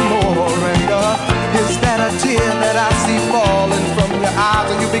anymore? And is that a tear that I see falling from your eyes?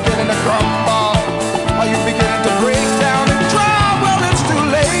 Are you beginning to crumble? Are you beginning to break down and cry? Well, it's too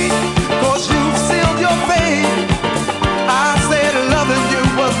late, cause you've sealed your fate. I said loving you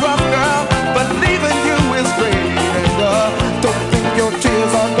was rough, girl, but leaving you is great. Don't think your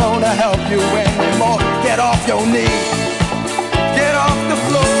tears are gonna help you anymore. Get off your knees, get off the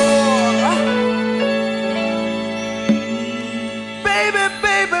floor. Baby,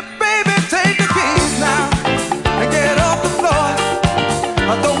 baby, baby, take the keys now and get off the floor.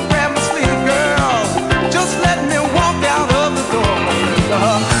 Don't grab my sleeve, girl, just let me walk out of the door.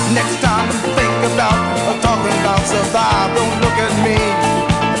 Next time you think about talking about survive, don't look at me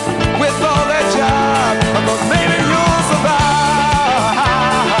with all that jive, because maybe you'll survive.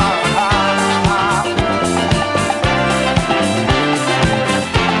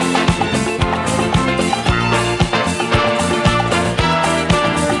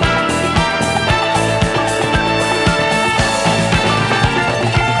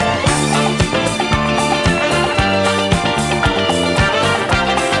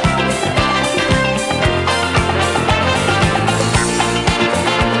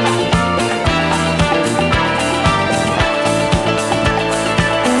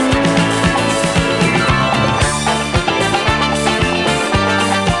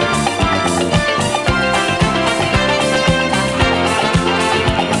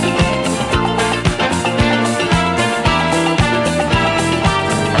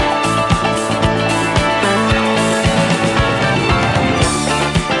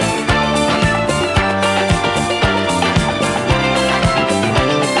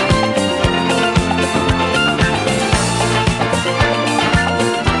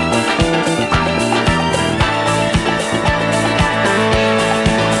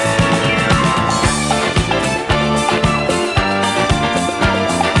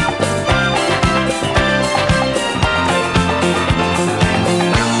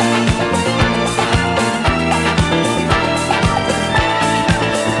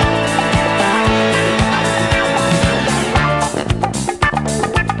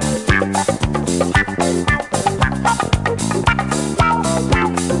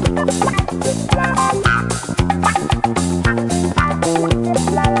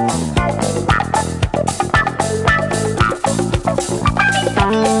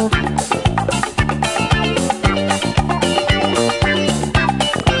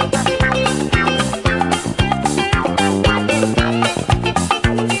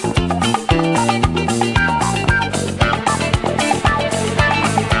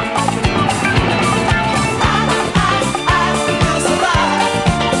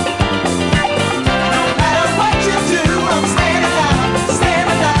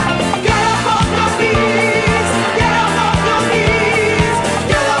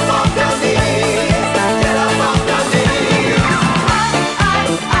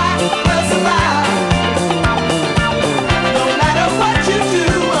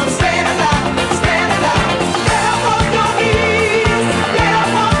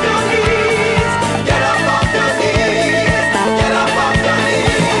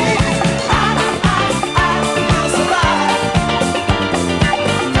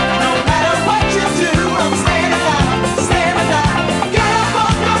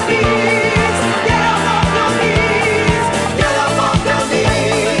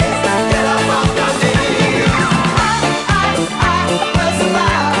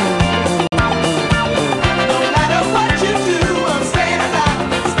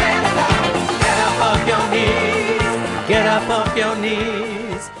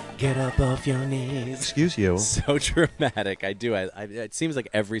 off your knees. Excuse you. So dramatic. I do. It seems like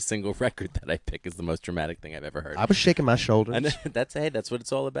every single record that I pick is the most dramatic thing I've ever heard. I was shaking my shoulders. And that's what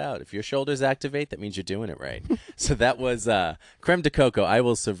it's all about. If your shoulders activate, that means you're doing it right. So that was Creme de Coco, I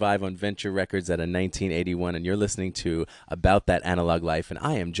Will Survive on Venture Records out of 1981, and you're listening to About That Analog Life, and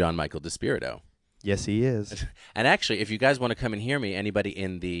I am John Michael DeSpirito. Yes, he is. And actually, if you guys want to come and hear me, anybody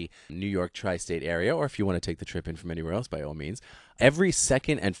in the New York tri-state area, or if you want to take the trip in from anywhere else, by all means, every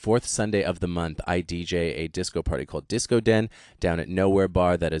second and fourth Sunday of the month, I DJ a disco party called Disco Den down at Nowhere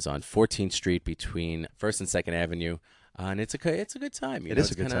Bar that is on 14th Street between 1st and 2nd Avenue. And it's a good time. It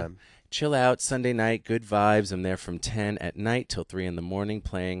is a good time. Chill out, Sunday night, good vibes. I'm there from 10 at night till 3 in the morning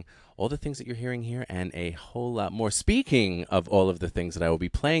playing all the things that you're hearing here and a whole lot more. Speaking of all of the things that I will be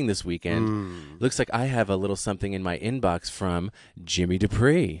playing this weekend, looks like I have a little something in my inbox from Jimmy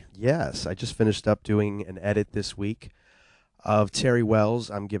Dupree. Yes, I just finished up doing an edit this week of Terry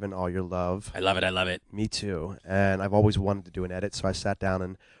Wells, I'm Giving All Your Love. I love it. I love it. Me too. And I've always wanted to do an edit, so I sat down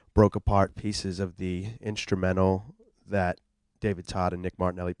and broke apart pieces of the instrumental that David Todd and Nick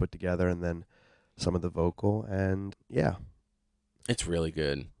Martinelli put together, and then some of the vocal, and yeah. It's really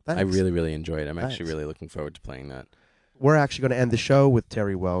good. Thanks. I really, really enjoyed it. I'm Thanks. actually really looking forward to playing that. We're actually going to end the show with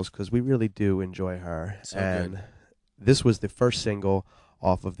Terry Wells because we really do enjoy her. So and good. This was the first single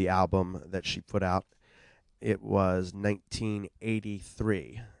off of the album that she put out. It was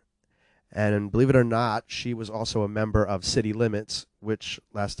 1983. And believe it or not, she was also a member of City Limits, which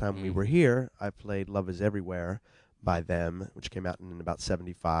last time we were here, I played Love Is Everywhere by them, which came out in about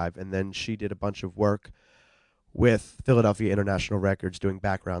 75. And then she did a bunch of work with Philadelphia International Records doing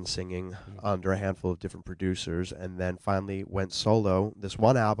background singing under a handful of different producers, and then finally went solo. This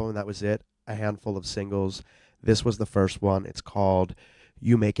one album, and that was it, a handful of singles. This was the first one. It's called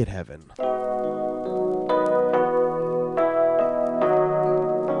You Make It Heaven.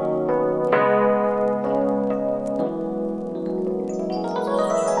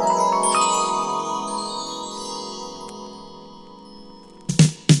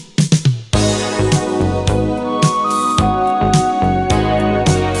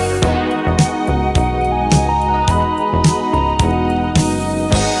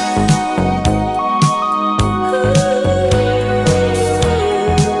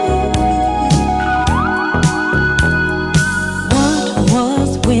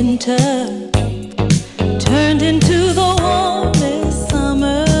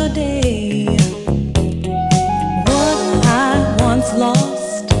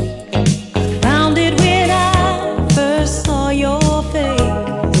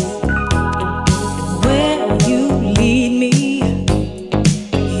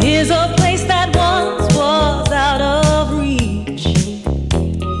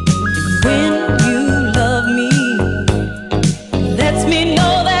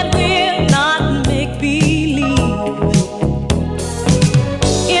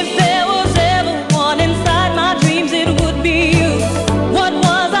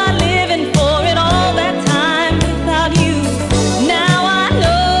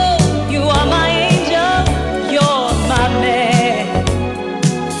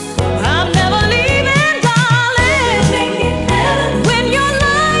 I'm never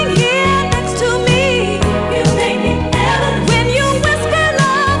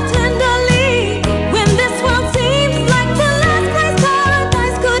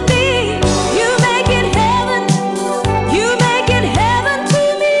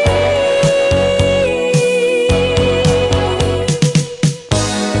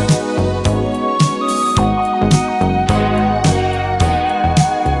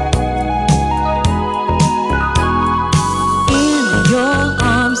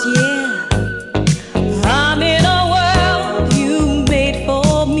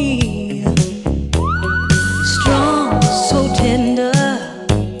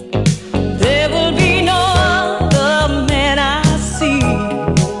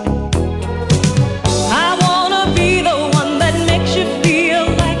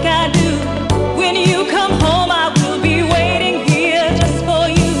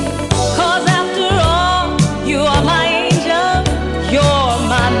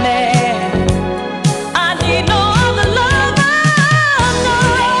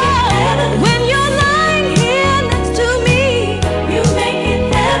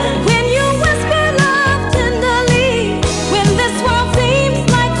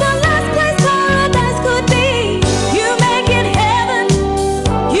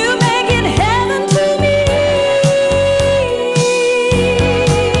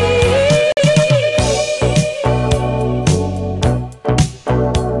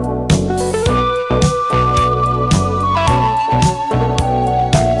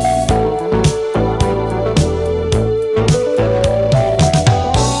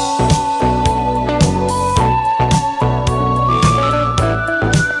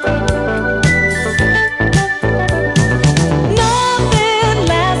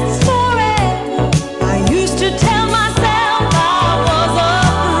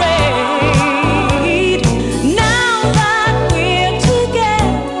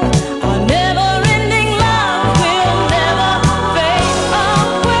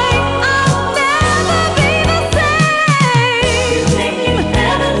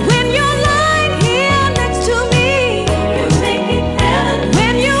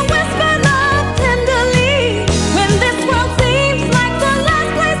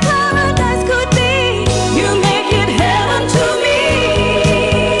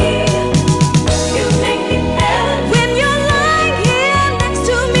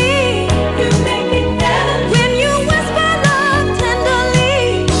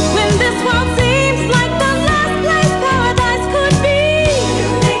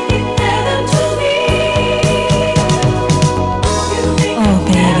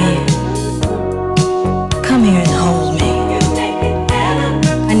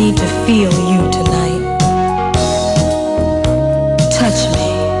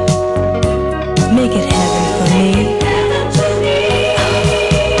make it heaven for me.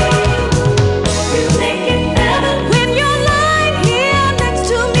 When you're lying here next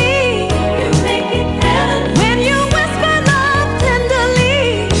to me, when you whisper love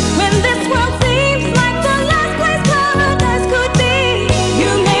tenderly, when this world seems like the last place paradise could be, you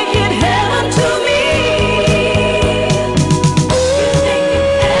make it heaven to me.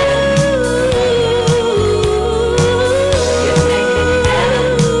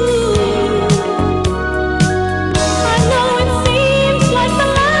 I know it seems like the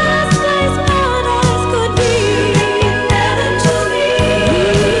last place paradise could be, heaven to me.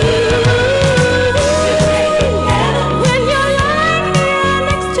 When you're lying here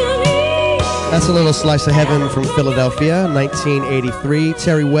next to me. That's a little slice of heaven from Philadelphia, 1983.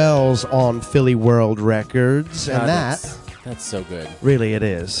 Terry Wells on Philly World Records, and God, that that's so good. really it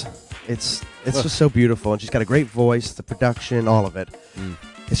is. It's just so beautiful, and she's got a great voice, the production, all of it.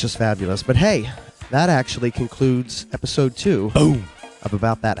 It's just fabulous. But hey, that actually concludes episode 2 of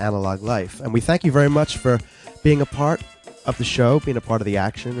About That Analog Life, and we thank you very much for being a part of the show, being a part of the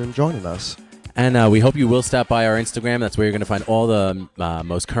action, and joining us. And we hope you will stop by our Instagram. That's where you're going to find all the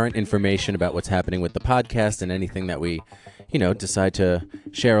most current information about what's happening with the podcast and anything that we, decide to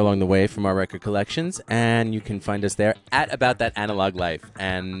share along the way from our record collections. And you can find us there at About That Analog Life.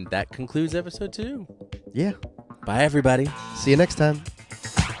 And that concludes episode 2. Yeah. Bye, everybody. See you next time.